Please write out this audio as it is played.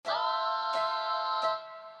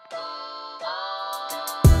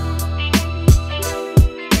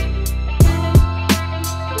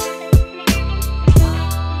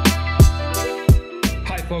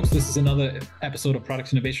folks. This is another episode of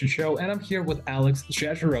Product Innovation Show, and I'm here with Alex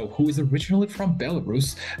Jazero, who is originally from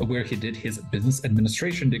Belarus, where he did his business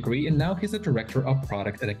administration degree, and now he's a director of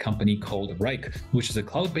product at a company called Wrike, which is a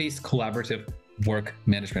cloud-based collaborative work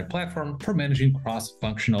management platform for managing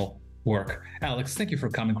cross-functional work. Alex, thank you for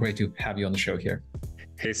coming. Great to have you on the show here.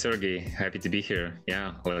 Hey, Sergey. Happy to be here.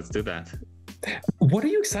 Yeah, let's do that. What are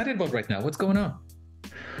you excited about right now? What's going on?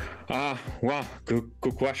 Well, good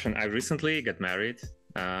question. I recently got married.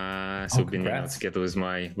 So been together with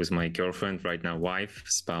my girlfriend, right now wife,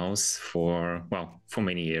 spouse, for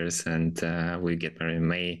many years, and we get married in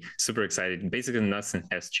May. Super excited. Basically, nothing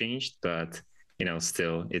has changed, but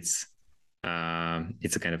still, it's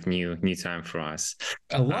a kind of new time for us.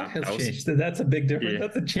 A lot has changed. That's a big difference. Yeah.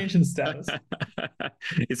 That's a change in status.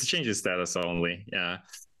 It's a change in status only. Yeah.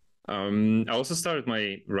 I also started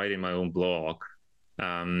writing my own blog.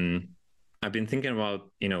 I've been thinking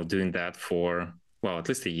about doing that for at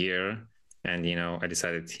least a year, and I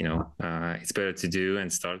decided it's better to do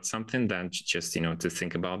and start something than just to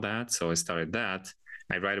think about that. So I started that.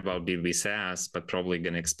 I write about B2B SaaS, but probably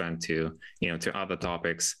going to expand to to other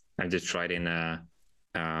topics. I'm just writing a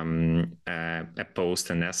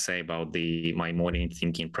post, an essay about my morning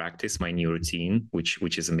thinking practice, my new routine, which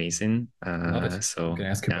is amazing. So can I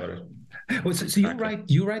ask you about it? Well, so you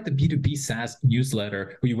write the B2B SaaS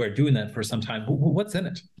newsletter. You were doing that for some time. What's in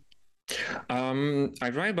it? I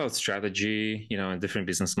write about strategy, a different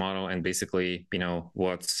business model, and basically,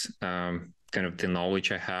 what's kind of the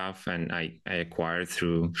knowledge I have and I acquired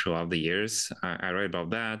throughout the years. I write about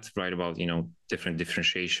that, write about, different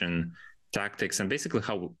differentiation tactics, and basically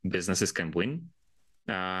how businesses can win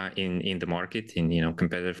in the market, in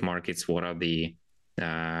competitive markets. What are the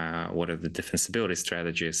defensibility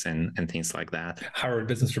strategies and things like that. Harvard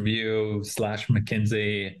Business Review /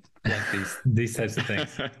 McKinsey, like these types of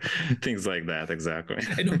things. Things like that, exactly.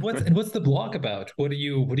 And what's the blog about? What are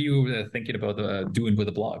you thinking about doing with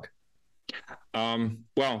the blog?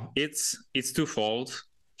 Well, it's twofold.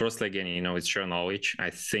 First, again, it's share knowledge. I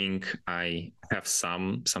think I have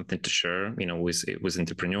something to share, with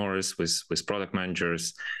entrepreneurs, with product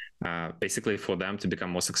managers, basically for them to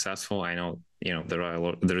become more successful. I know,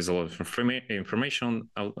 there is a lot of information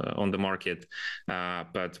on the market,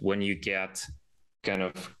 but when you get kind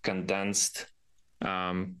of condensed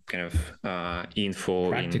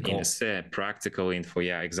info practical info,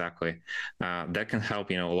 yeah, exactly, that can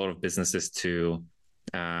help a lot of businesses to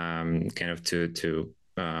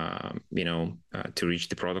to reach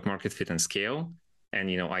the product market fit and scale. And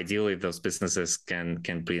ideally, if those businesses can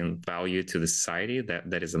bring value to the society,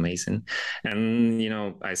 that is amazing. And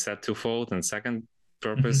I said twofold, and second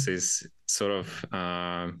purpose is sort of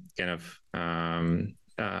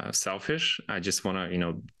selfish. I just want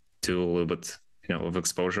to do a little bit of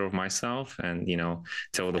exposure of myself, and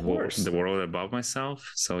tell the world about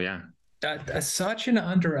myself. So yeah. Such an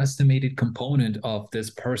underestimated component of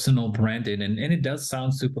this personal branding, and it does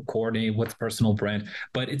sound super corny. What's personal brand?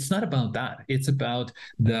 But it's not about that. It's about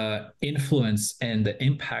the influence and the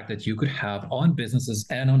impact that you could have on businesses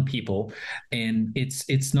and on people. And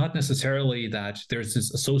it's not necessarily that there's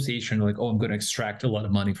this association like, oh, I'm going to extract a lot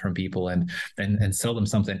of money from people and sell them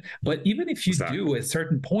something. But even if you do, at a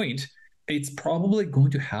certain point, it's probably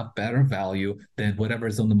going to have better value than whatever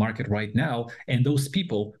is on the market right now. And those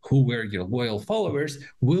people who were your loyal followers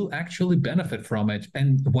will actually benefit from it.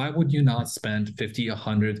 And why would you not spend $50,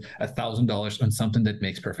 $100, $1,000 on something that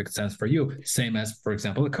makes perfect sense for you? Same as, for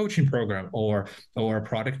example, a coaching program or a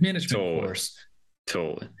product management course.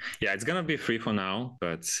 Totally. Yeah, it's going to be free for now,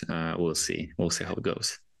 but we'll see. We'll see how it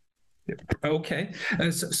goes. Okay.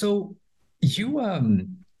 So you...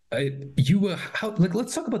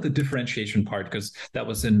 let's talk about the differentiation part, because that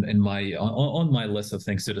was on my list of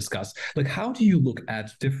things to discuss. Like, how do you look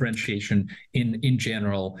at differentiation in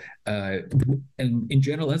general, and in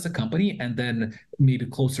general as a company, and then maybe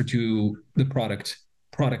closer to the product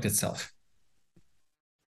itself?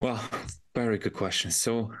 Well, very good question.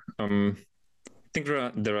 So I think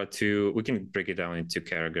there are two. We can break it down into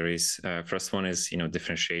categories. First one is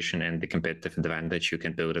differentiation and the competitive advantage you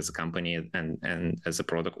can build as a company and as a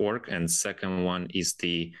product org. And second one is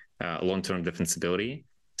the long-term defensibility.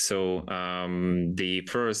 So the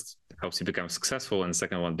first helps you become successful, and the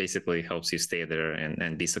second one basically helps you stay there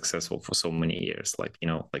and be successful for so many years, like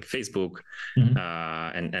Facebook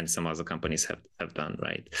and some other companies have done,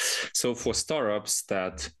 right? So for startups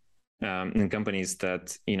that and companies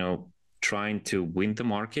that trying to win the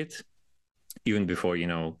market, even before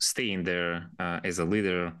staying there as a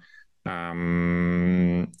leader,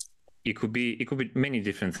 it could be many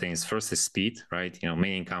different things. First is speed, right?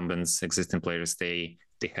 Many incumbents, existing players, they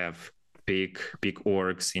have big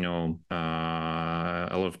orgs,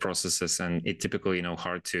 a lot of processes, and it typically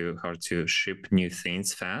hard to ship new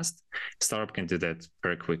things fast. Startup can do that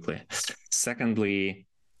very quickly. Secondly,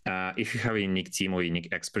 if you have a unique team or unique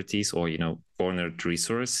expertise or cornered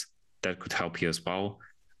resource, that could help you as well.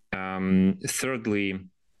 Thirdly,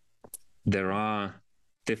 there are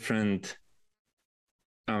different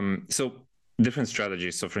different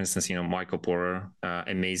strategies. So for instance, Michael Porter,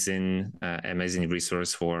 amazing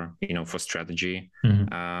resource for strategy.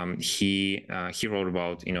 Mm-hmm. He wrote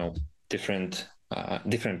about different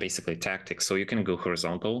basically tactics. So you can go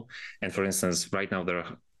horizontal, and for instance, right now there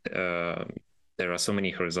are so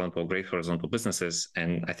many great horizontal businesses,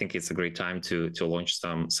 and I think it's a great time to launch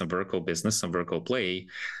some vertical business, some vertical play.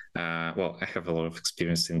 Well, I have a lot of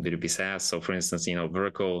experience in B2B SaaS. So for instance,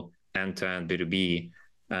 vertical end-to-end B2B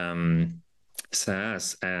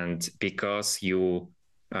SaaS, and because you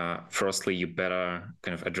firstly you better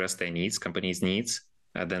kind of address their needs, companies' needs,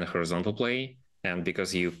 than a horizontal play, and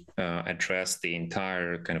because you address the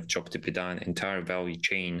entire kind of job to be done, entire value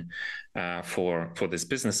chain for these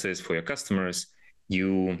businesses, for your customers,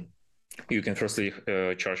 you can firstly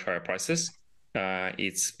charge higher prices.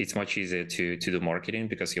 It's much easier to do marketing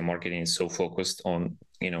because your marketing is so focused on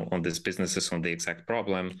on these businesses, on the exact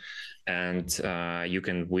problem, and you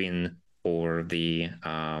can win or the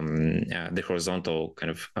horizontal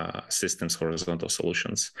kind of systems, horizontal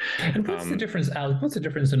solutions. And what's the difference, Alex? What's the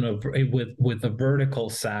difference with a vertical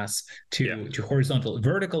SaaS to horizontal?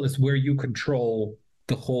 Vertical is where you control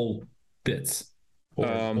the whole bits or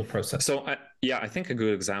the whole process. So I think a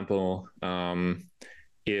good example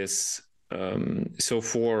is so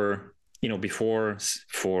for before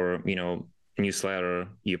for newsletter,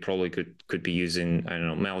 you probably could be using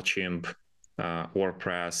MailChimp,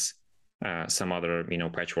 WordPress, some other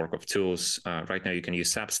patchwork of tools. Right now you can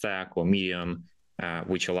use Substack or Medium,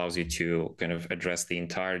 which allows you to kind of address the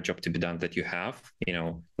entire job to be done that you have.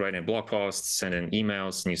 Writing blog posts, sending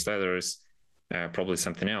emails, newsletters, probably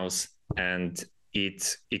something else, and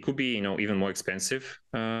it could be even more expensive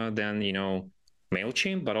than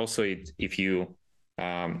MailChimp, but also if you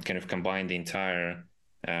kind of combine the entire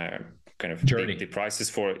kind of journey, the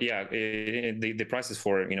prices for the prices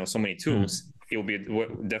for so many tools, it will be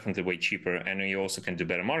definitely way cheaper, and you also can do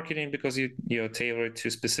better marketing because you're tailored to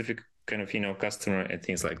specific kind of customer and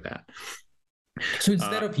things like that. So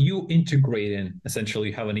instead of you integrating, essentially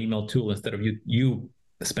you have an email tool instead of you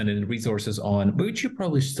spending resources on, which you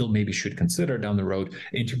probably still maybe should consider down the road,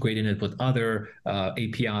 integrating it with other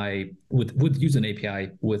API, with use an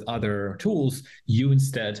API with other tools, you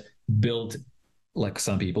instead build, like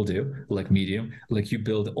some people do, like Medium, like you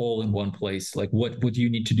build all in one place. Like what do you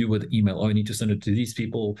need to do with email? Oh, I need to send it to these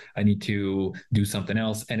people. I need to do something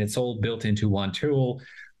else. And it's all built into one tool.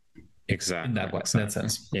 Exactly. In that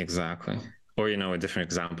sense. Exactly. Or, a different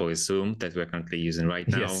example is Zoom that we're currently using right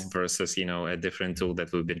now versus, a different tool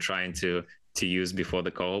that we've been trying to use before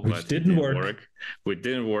the call, but didn't work. It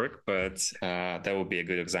didn't work, but that would be a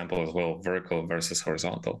good example as well, vertical versus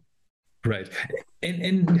horizontal. Right.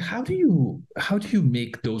 And how do you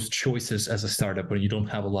make those choices as a startup when you don't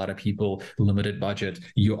have a lot of people, limited budget?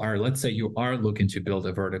 Let's say you are looking to build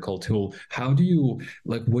a vertical tool. How do you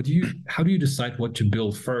decide what to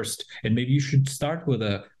build first? And maybe you should start with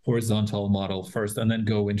a horizontal model first and then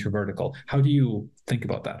go into vertical. How do you think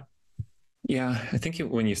about that? Yeah, I think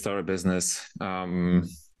when you start a business,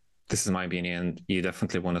 this is my opinion, you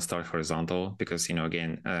definitely want to start horizontal because,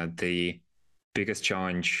 again, the biggest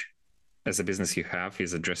challenge as a business you have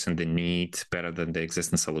is addressing the need better than the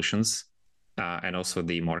existing solutions. And also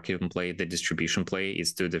the marketing play, the distribution play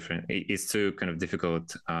is two kind of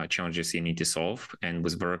difficult challenges you need to solve. And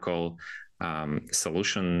with vertical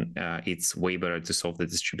solution, it's way better to solve the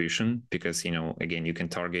distribution because, again, you can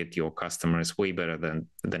target your customers way better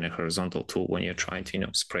than a horizontal tool when you're trying to,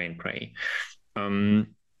 spray and pray.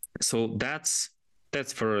 So that's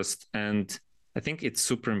first. And I think it's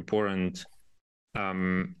super important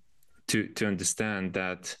to understand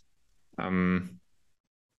that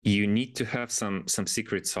you need to have some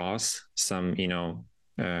secret sauce, some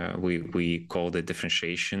we call it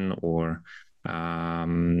differentiation or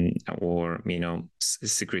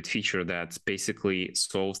secret feature that basically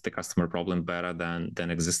solves the customer problem better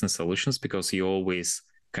than existing solutions, because you always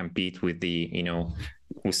compete with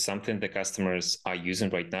with something the customers are using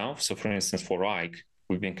right now. So for instance, for Ike,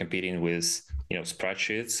 we've been competing with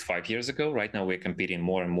spreadsheets 5 years ago. Right now, we're competing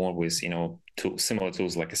more and more with similar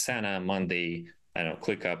tools like Asana, Monday,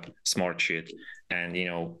 ClickUp, Smartsheet. And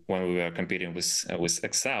when we were competing with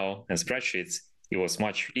Excel and spreadsheets, it was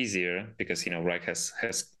much easier because Rike has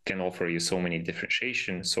can offer you so many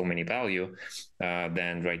differentiation, so many value.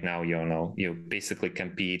 Then right now, you basically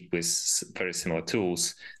compete with very similar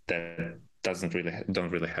tools that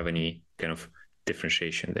don't really have any kind of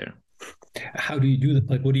differentiation there. How do you do that?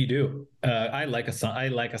 Like, what do you do? I like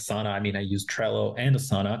Asana. I mean, I use Trello and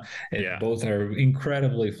Asana, and Yeah. both are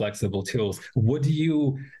incredibly flexible tools. What do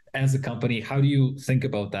you, as a company, how do you think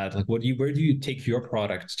about that? Like, where do you take your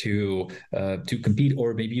product to compete,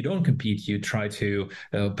 or maybe you don't compete? You try to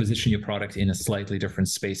position your product in a slightly different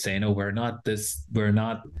space, saying, "Oh, we're not this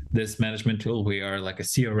management tool. We are like a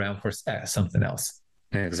CRM for something else."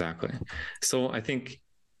 Exactly. So I think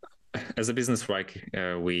as a business, right,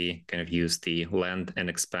 we kind of use the land and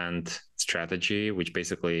expand strategy, which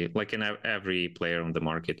basically, like in every player on the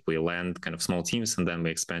market, we land kind of small teams and then we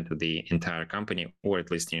expand to the entire company, or at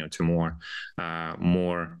least to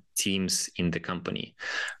more teams in the company.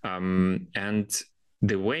 And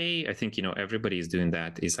the way I think everybody is doing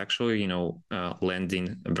that is actually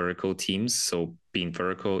landing vertical teams. So being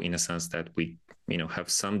vertical in a sense that we have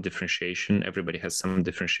some differentiation. Everybody has some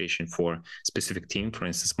differentiation for specific team, for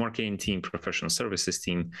instance, marketing team, professional services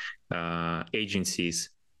team, agencies.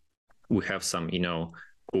 We have some,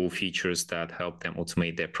 cool features that help them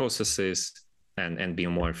automate their processes and be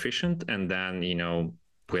more efficient. And then,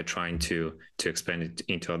 we're trying to expand it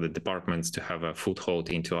into other departments to have a foothold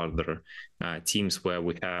into other teams where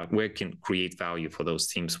we can create value for those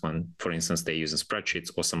teams when, for instance, they're using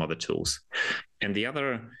spreadsheets or some other tools. And the other,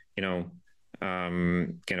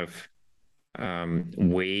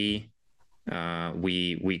 way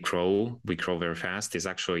we grow very fast is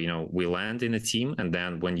actually we land in a team, and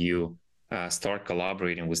then when you start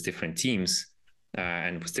collaborating with different teams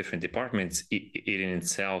and with different departments, it in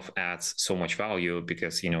itself adds so much value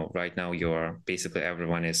because right now basically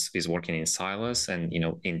everyone is working in silos and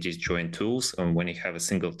in disjoint tools, and when you have a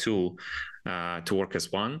single tool to work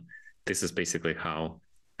as one, this is basically how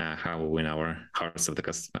we win our hearts of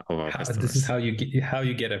our customers. This is how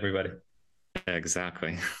you get everybody.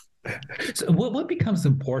 Exactly. So what becomes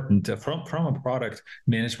important from a product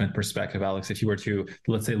management perspective, Alex? If you were to,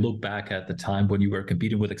 let's say, look back at the time when you were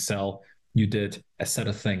competing with Excel, you did a set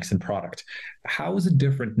of things in product. How is it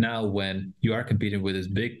different now when you are competing with these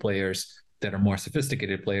big players that are more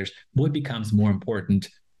sophisticated players? What becomes more important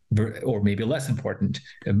or maybe less important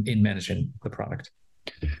in managing the product?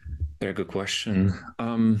 Very good question.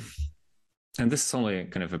 And this is only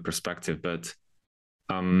kind of a perspective, but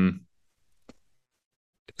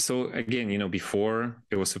so again, before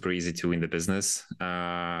it was super easy to win the business.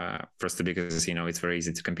 Firstly, because it's very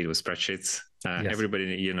easy to compete with spreadsheets. Yes. Everybody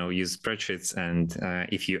use spreadsheets, and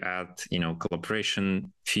if you add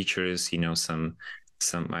collaboration features, some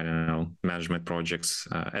I don't know, management projects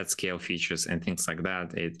at scale features and things like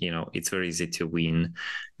that, it's very easy to win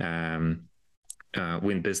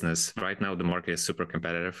business. Right now the market is super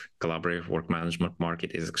competitive. Collaborative work management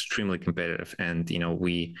market is extremely competitive, and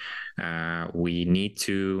we need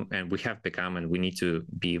to, and we have become, and we need to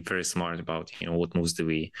be very smart about what moves do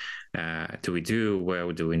we do,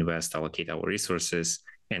 where do we invest, allocate our resources,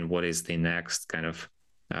 and what is the next kind of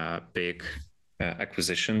big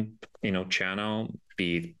acquisition channel,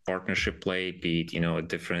 be it partnership play, be it a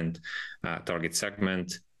different target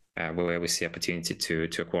segment, where we see opportunity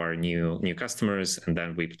to acquire new customers, and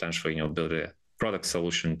then we potentially build a product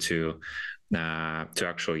solution to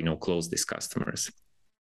actually close these customers.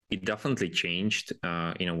 It definitely changed.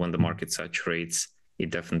 When the market saturates, it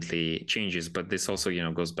definitely changes. But this also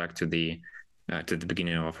goes back to the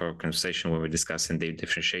beginning of our conversation where we're discussing the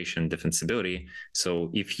differentiation, defensibility.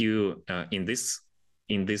 So if you in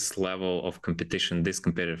this level of competition, this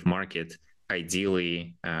competitive market,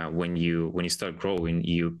 ideally, when you start growing,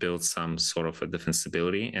 you build some sort of a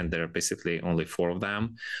defensibility, and there are basically only 4 of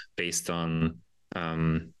them, based on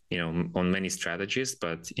on many strategies.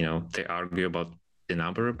 But they argue about the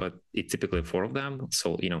number, but it's typically 4 of them.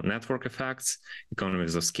 So network effects,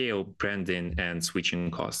 economies of scale, branding, and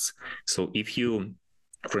switching costs. So if you,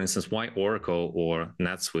 for instance, why Oracle or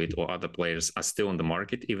NetSuite or other players are still in the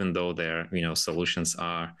market, even though their solutions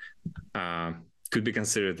are could be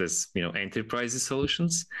considered as enterprise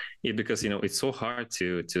solutions, because it's so hard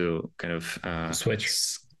to kind of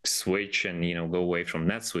switch and go away from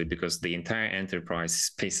NetSuite, because the entire enterprise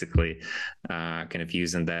is basically kind of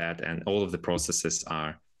using that, and all of the processes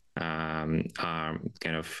are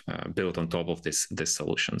kind of built on top of these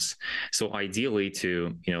solutions. So ideally,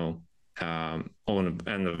 to on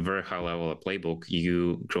a very high level of playbook,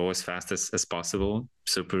 you grow as fast as possible.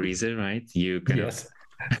 Super easy, right? You kind yes.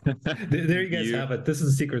 There you guys have it. This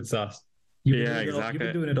is the secret sauce. You've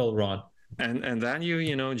been doing it all wrong. And then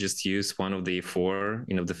just use one of the four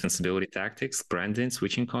defensibility tactics: branding,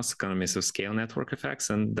 switching costs, economies of scale, network effects,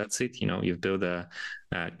 and that's it. You've built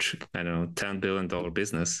I don't know, $10 billion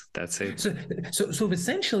business. That's it. So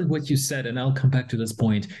essentially what you said, and I'll come back to this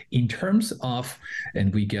point, in terms of,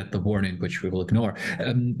 and we get the warning, which we will ignore,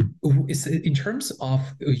 is in terms of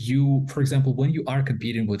you, for example, when you are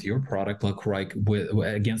competing with your product, like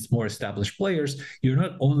against more established players, you're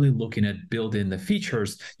not only looking at building the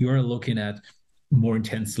features, you're looking at more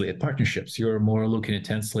intensely at partnerships. You're more looking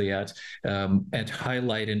intensely at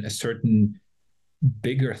highlighting a certain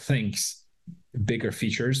bigger things, bigger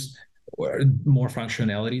features, or more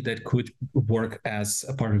functionality that could work as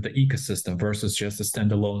a part of the ecosystem versus just the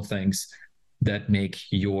standalone things that make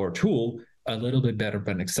your tool a little bit better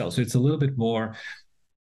than Excel. So it's a little bit more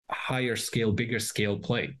higher scale, bigger scale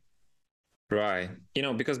play. Right.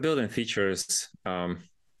 Because building features,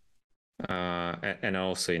 and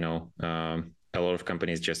also, a lot of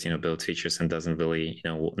companies just build features and doesn't really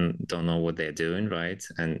don't know what they're doing, right?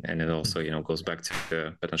 And it also goes back to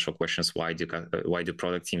the potential questions: why do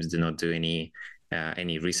product teams do not do any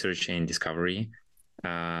research and discovery?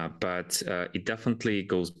 But it definitely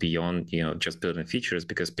goes beyond just building features,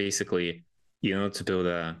 because basically to build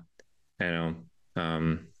a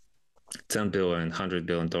 $10 billion, $100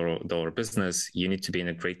 billion business, you need to be in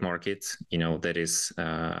a great market, that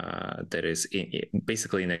is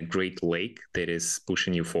basically in a great lake that is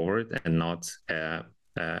pushing you forward and not a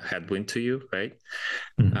headwind to you, right?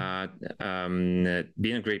 Mm-hmm.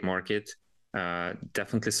 Be in a great market,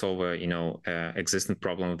 definitely solve a existing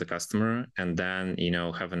problem of the customer, and then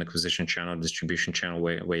have an acquisition channel, distribution channel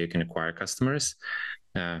where you can acquire customers.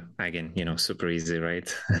 Again, super easy,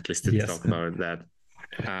 right? At least to talk about that.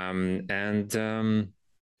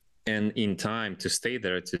 And in time to stay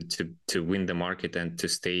there, to win the market and to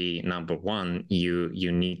stay number one,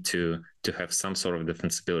 you need to have some sort of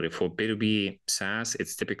defensibility. For B2B SaaS,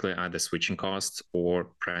 it's typically either switching costs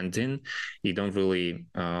or branding. You don't really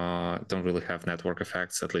have network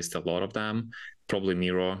effects, at least a lot of them. Probably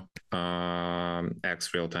Miro,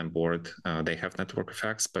 X Real-Time Board, they have network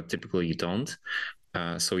effects, but typically you don't.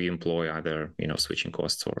 So you employ either switching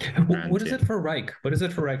costs or what is it for Wrike? What is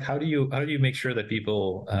it for Wrike? How do you make sure that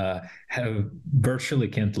people have virtually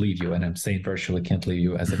can't leave you? And I'm saying virtually can't leave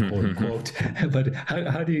you as a quote unquote, but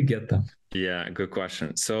how do you get them? Yeah, good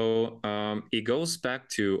question. So it goes back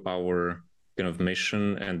to our kind of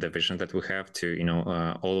mission and the vision that we have to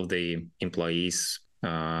all of the employees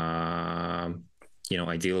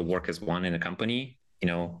ideally work as one in a company,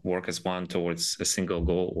 work as one towards a single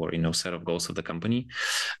goal or set of goals of the company.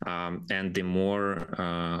 And the more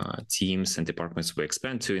teams and departments we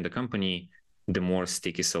expand to in the company, the more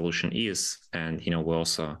sticky solution is. And we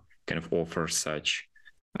also kind of offer such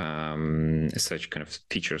kind of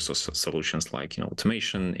features or solutions like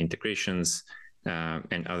automation, integrations,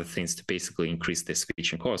 and other things to basically increase the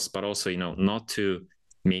switching costs, but also not to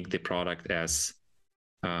make the product as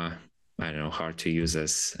hard to use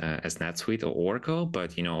as NetSuite or Oracle,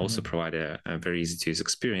 but also provide a very easy to use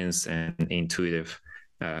experience and intuitive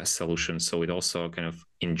solution. So it also kind of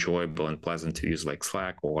enjoyable and pleasant to use, like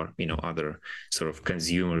Slack or other sort of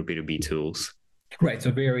consumer B2B tools. Right.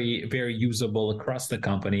 So very, very usable across the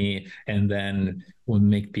company, and then will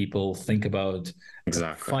make people think about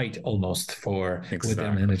fight almost with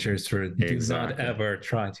their managers for do not ever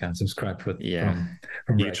try to unsubscribe from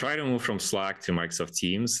you try to move from Slack to Microsoft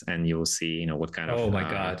Teams, and you'll see what kind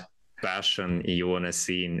of passion you want to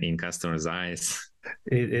see in customers' eyes.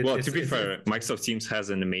 To be fair, Microsoft Teams has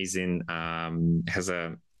an amazing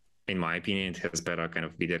in my opinion, it has better kind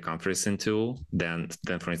of video conferencing tool than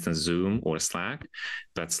for instance Zoom or Slack.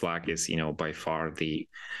 But Slack is by far the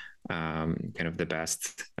kind of the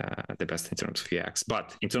best in terms of UX.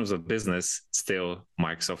 But in terms of business, still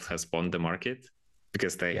Microsoft has won the market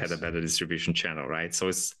because they had a better distribution channel, right? So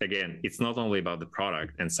it's not only about the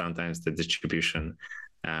product, and sometimes the distribution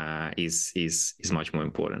is much more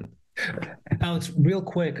important. Alex, real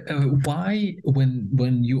quick, why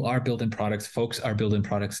when you are building products, folks are building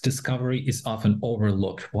products, discovery is often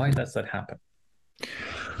overlooked? Why does that happen?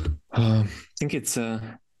 I think it's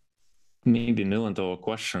maybe $1 million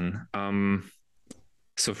question.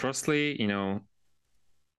 So firstly,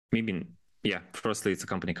 firstly it's a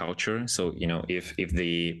company culture. So if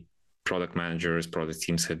the product managers, product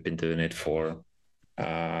teams have been doing it for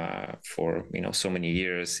so many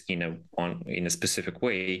years in a specific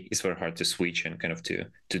way, it's very hard to switch and kind of to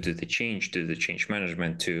do the change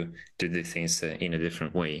management, to do the things in a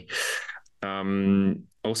different way.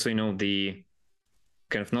 Also, the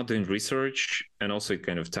kind of not doing research, and also it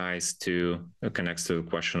kind of connects to the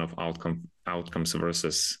question of outcome outcomes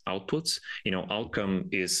versus outputs. Outcome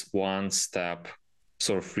is one step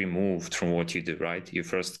sort of removed from what you do, right? You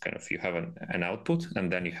first you have an output,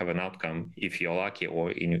 and then you have an outcome if you're lucky,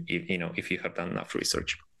 or if you have done enough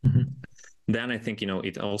research. Mm-hmm. Then I think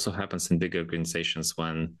it also happens in big organizations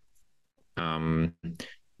when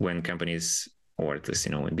companies, or at least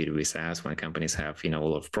in B2B SaaS, when companies have a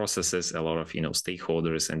lot of processes, a lot of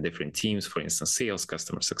stakeholders and different teams, for instance, sales,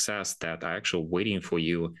 customer success, that are actually waiting for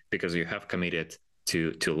you because you have committed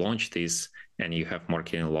to launch this, and you have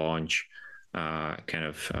marketing launch on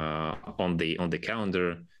the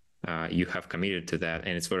calendar. You have committed to that,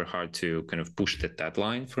 and it's very hard to kind of push the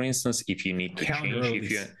deadline. For instance, if you need to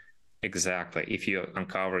change, if you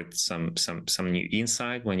uncovered some new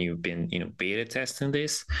insight when you've been beta testing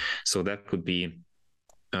this, so that could be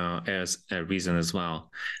as a reason as well.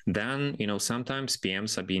 Then sometimes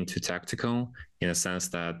PMs are being too tactical, in a sense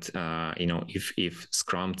that if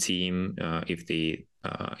Scrum team, if the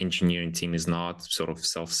engineering team is not sort of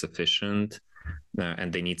self-sufficient,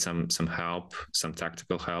 and they need some help, some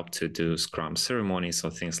tactical help to do Scrum ceremonies or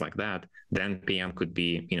things like that, then PM could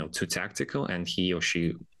be too tactical, and he or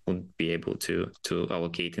she wouldn't be able to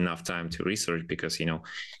allocate enough time to research, because he or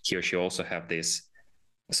she also have this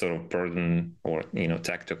sort of burden, or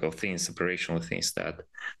tactical things, operational things that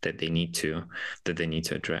they need to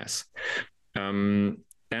address. And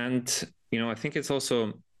I think it's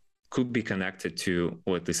also could be connected to,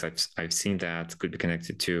 or at least I've seen that could be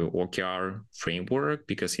connected to OKR framework,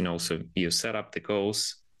 because so you set the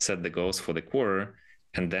goals for the quarter,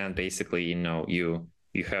 and then basically you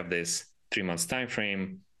have this 3 months time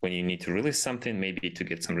frame when you need to release something, maybe to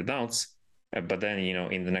get some results, but then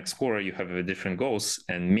in the next quarter you have different goals,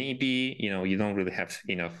 and maybe you don't really have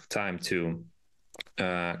enough time to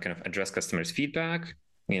kind of address customers' feedback,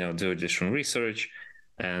 do additional research,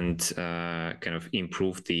 and kind of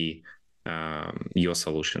improve your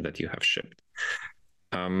solution that you have shipped.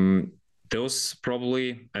 Those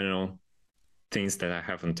probably, I don't know, things that I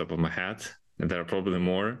have on top of my head. There are probably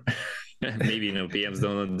more. Maybe PMs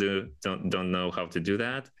don't know how to do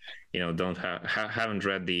that. Haven't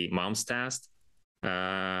read the Mom's Test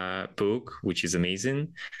book, which is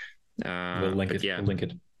amazing. We'll link it. Yeah. We'll link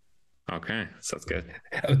it. Okay, sounds good.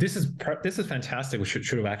 Oh, this is fantastic. We should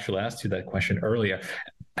have actually asked you that question earlier,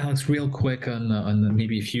 Alex. Real quick on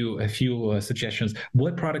maybe a few suggestions.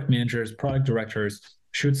 What product managers, product directors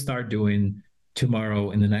should start doing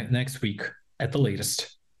tomorrow in the next week at the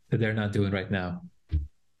latest that they're not doing right now?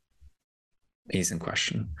 Amazing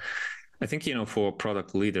question. I think for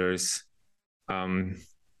product leaders, there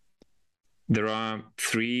are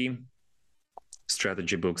 3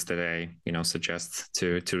 strategy books that I suggest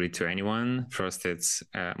to read to anyone. First, it's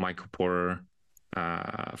Michael Porter,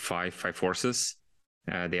 Five Forces.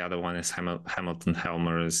 The other one is Hamilton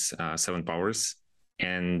Helmer's 7 Powers,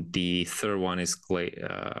 and the third one is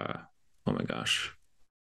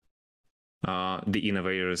The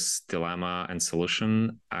Innovator's Dilemma and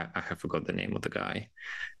Solution. I have forgot the name of the guy,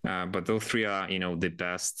 but those 3 are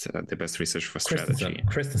the best research for strategy.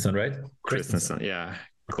 Christensen, right? Christensen, yeah.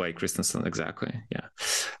 Clay Christensen, exactly. Yeah.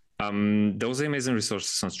 Those are amazing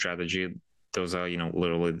resources on strategy. Those are,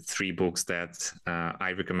 literally 3 books that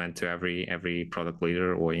I recommend to every product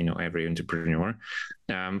leader, or, every entrepreneur.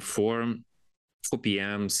 For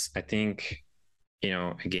PMs, I think,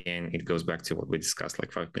 again, it goes back to what we discussed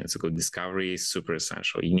like 5 minutes ago. Discovery is super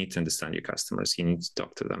essential. You need to understand your customers. You need to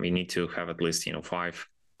talk to them. You need to have at least, 5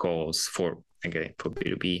 calls for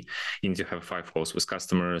B2B. You need to have 5 calls with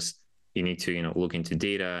customers. You need to, look into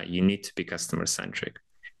data. You need to be customer centric.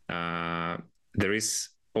 There is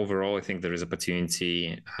overall, I think there is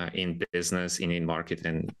opportunity in business, in market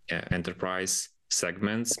and enterprise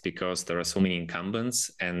segments, because there are so many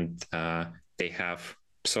incumbents, and they have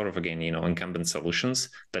sort of, again, incumbent solutions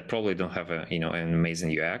that probably don't have an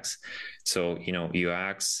amazing UX. So,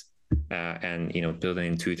 UX and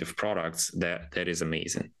building intuitive products, that is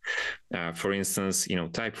amazing. For instance,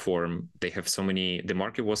 Typeform, they have so many. The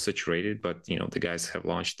market was saturated, but the guys have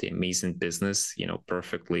launched the amazing business.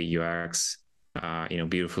 Perfectly UX,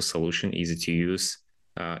 beautiful solution, easy to use,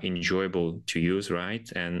 enjoyable to use, right?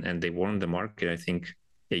 And they won the market. I think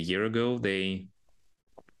a year ago they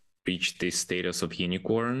reached this status of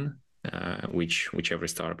unicorn, which every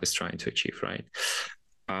startup is trying to achieve, right?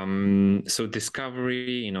 So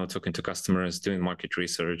discovery, talking to customers, doing market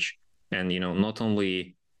research, and not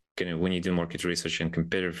only when you do market research and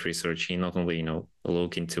competitive research, you not only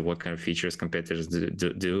look into what kind of features competitors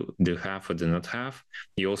do have or do not have.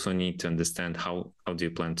 You also need to understand how do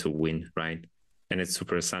you plan to win, right? And it's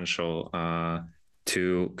super essential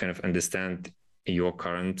to kind of understand your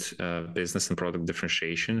current business and product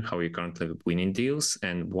differentiation, how you're currently winning deals,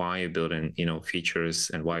 and why you're building, features,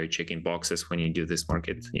 and why you're checking boxes when you do this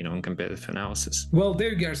market, and competitive analysis. Well, there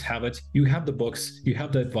you guys have it. You have the books, you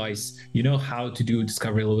have the advice, you know how to do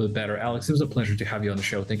discovery a little bit better. Alex, it was a pleasure to have you on the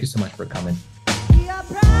show. Thank you so much for coming.